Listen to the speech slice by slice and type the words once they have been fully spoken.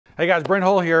Hey guys, Brent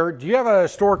Hull here. Do you have a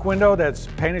historic window that's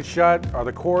painted shut? Are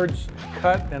the cords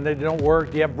cut and they don't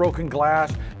work? Do you have broken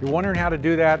glass? You're wondering how to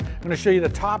do that? I'm going to show you the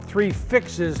top 3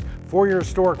 fixes for your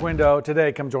historic window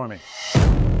today. Come join me.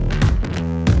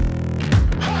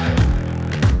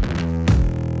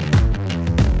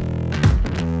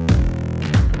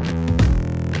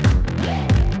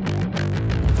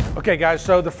 Okay guys,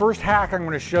 so the first hack I'm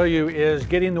going to show you is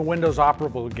getting the windows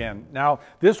operable again. Now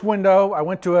this window, I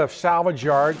went to a salvage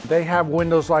yard. They have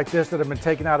windows like this that have been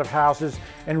taken out of houses,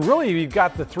 and really you've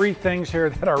got the 3 things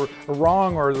here that are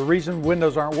wrong, or the reason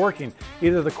windows aren't working.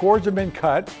 Either the cords have been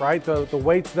cut, right? The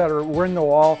weights that were in the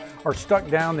wall are stuck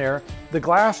down there. The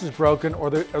glass is broken, or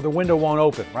the window won't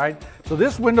open, right? So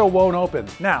this window won't open.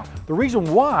 Now, the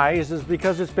reason why is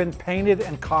because it's been painted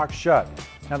and caulked shut.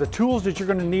 Now the tools that you're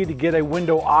going to need to get a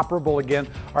window operable again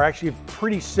are actually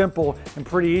pretty simple and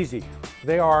pretty easy.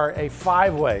 They are a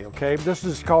 5-way, okay? This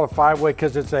is called a 5-way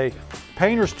because it's a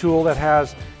painter's tool that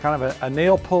has kind of a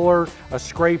nail puller, a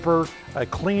scraper, a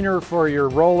cleaner for your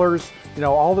rollers, you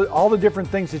know, all the different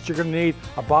things that you're going to need,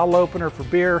 a bottle opener for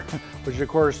beer, which of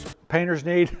course painters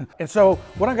need. And so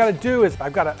what I've got to do is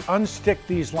I've got to unstick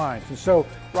these lines. And so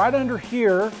right under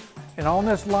here, and on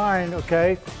this line,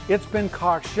 okay, it's been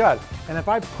caulked shut. And if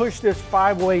I push this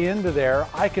 5-way into there,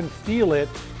 I can feel it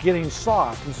getting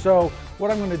soft. And so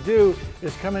what I'm going to do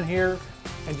is come in here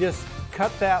and just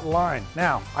cut that line.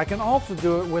 Now, I can also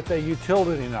do it with a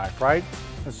utility knife, right?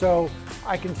 And so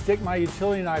I can stick my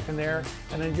utility knife in there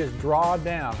and then just draw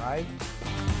down, right?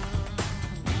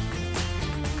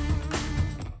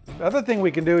 The other thing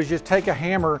we can do is just take a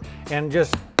hammer and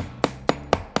just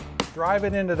drive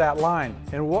it into that line.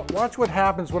 And watch what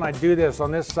happens when I do this on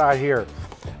this side here.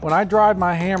 When I drive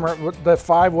my hammer with the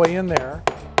 5-way in there,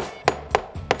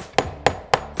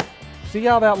 see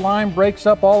how that line breaks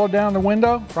up all down the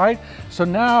window, right? So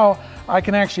now I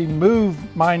can actually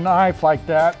move my knife like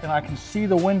that, and I can see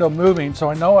the window moving,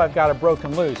 so I know I've got it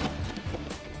broken loose.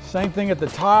 Same thing at the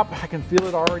top, I can feel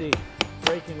it already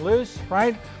breaking loose,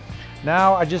 right?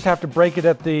 Now I just have to break it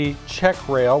at the check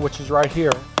rail, which is right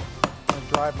here.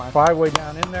 Drive my 5-way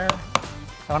down in there,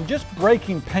 and I'm just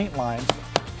breaking paint lines,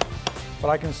 but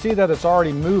I can see that it's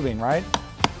already moving, right?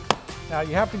 Now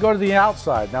you have to go to the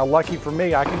outside. Now lucky for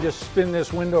me, I can just spin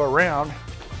this window around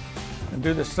and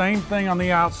do the same thing on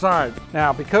the outside.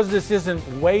 Now because this isn't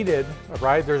weighted,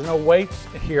 right, there's no weights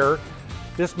here,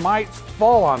 this might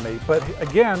fall on me, but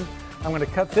again, I'm going to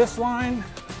cut this line,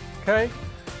 okay?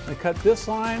 I'm going to cut this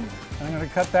line, and I'm going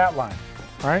to cut that line,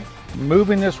 right?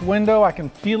 Moving this window, I can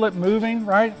feel it moving,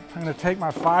 right? I'm going to take my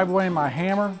 5-way and my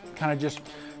hammer, kind of just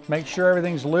make sure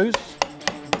everything's loose.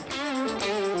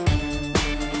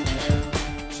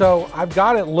 So I've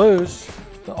got it loose.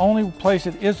 The only place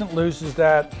it isn't loose is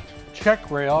that check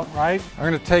rail, right? I'm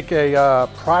going to take a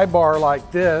pry bar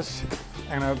like this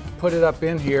and I'm going to put it up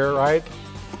in here, right?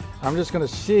 I'm just going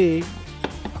to see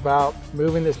about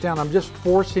moving this down. I'm just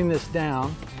forcing this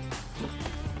down.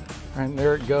 And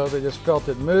there it goes, I just felt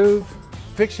it move.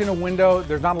 Fixing a window,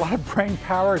 there's not a lot of brain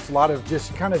power, it's a lot of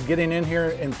just kind of getting in here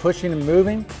and pushing and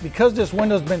moving. Because this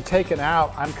window's been taken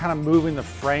out, I'm kind of moving the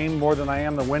frame more than I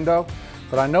am the window.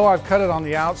 But I know I've cut it on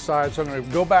the outside, so I'm going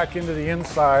to go back into the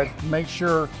inside, make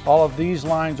sure all of these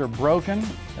lines are broken,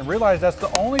 and realize that's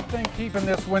the only thing keeping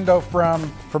this window from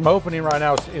opening right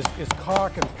now is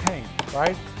caulk and paint,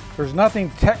 right? There's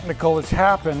nothing technical that's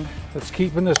happened that's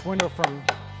keeping this window from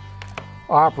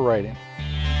operating.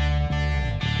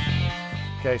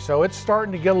 Okay, so it's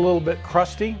starting to get a little bit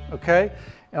crusty, okay?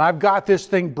 And I've got this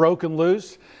thing broken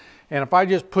loose, and if I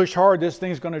just push hard, this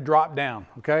thing's going to drop down,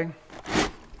 okay?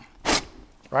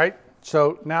 Right?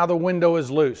 So now the window is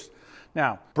loose.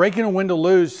 Now, breaking a window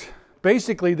loose,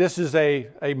 basically this is a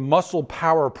muscle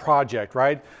power project,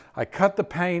 right? I cut the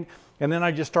paint, and then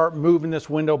I just start moving this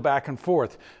window back and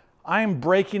forth. I am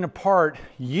breaking apart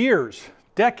years,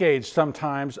 decades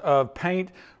sometimes, of paint,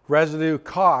 residue,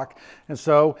 caulk, and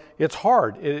so it's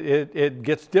hard. It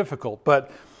gets difficult.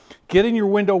 But getting your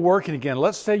window working again,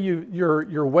 let's say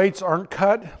your weights aren't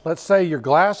cut, let's say your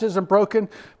glass isn't broken,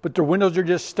 but the windows are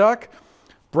just stuck,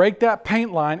 break that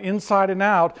paint line inside and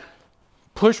out,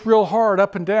 push real hard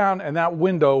up and down, and that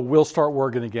window will start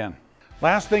working again.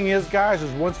 Last thing is, guys,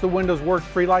 is once the window's worked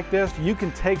free like this, you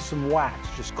can take some wax,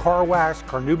 just car wax,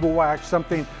 carnauba wax,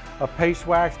 something, a paste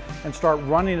wax, and start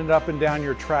running it up and down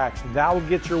your tracks. That will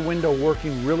get your window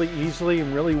working really easily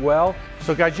and really well.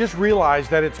 So guys, just realize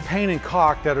that it's paint and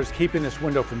caulk that is keeping this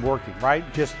window from working, right?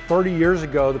 Just 30 years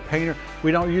ago, the painter,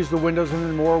 we don't use the windows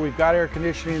anymore. We've got air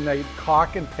conditioning, they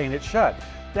caulk and paint it shut.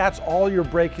 That's all you're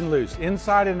breaking loose.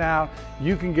 Inside and out,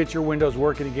 you can get your windows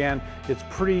working again. It's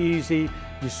pretty easy.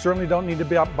 You certainly don't need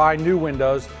to buy new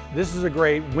windows. This is a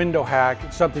great window hack.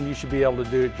 It's something you should be able to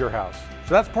do at your house.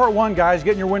 So that's part one, guys,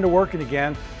 getting your window working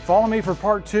again. Follow me for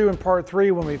part two and part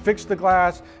three when we fix the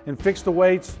glass and fix the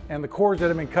weights and the cords that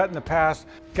have been cut in the past.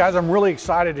 Guys, I'm really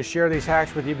excited to share these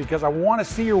hacks with you because I want to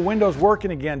see your windows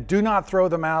working again. Do not throw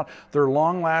them out. They're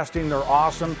long lasting, they're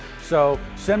awesome. So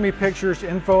send me pictures,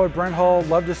 info@Brent Hull.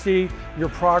 Love to see your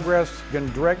progress. You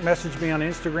can direct message me on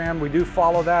Instagram. We do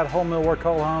follow that, Hull Millwork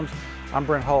Hull Homes. I'm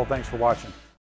Brent Hull, thanks for watching.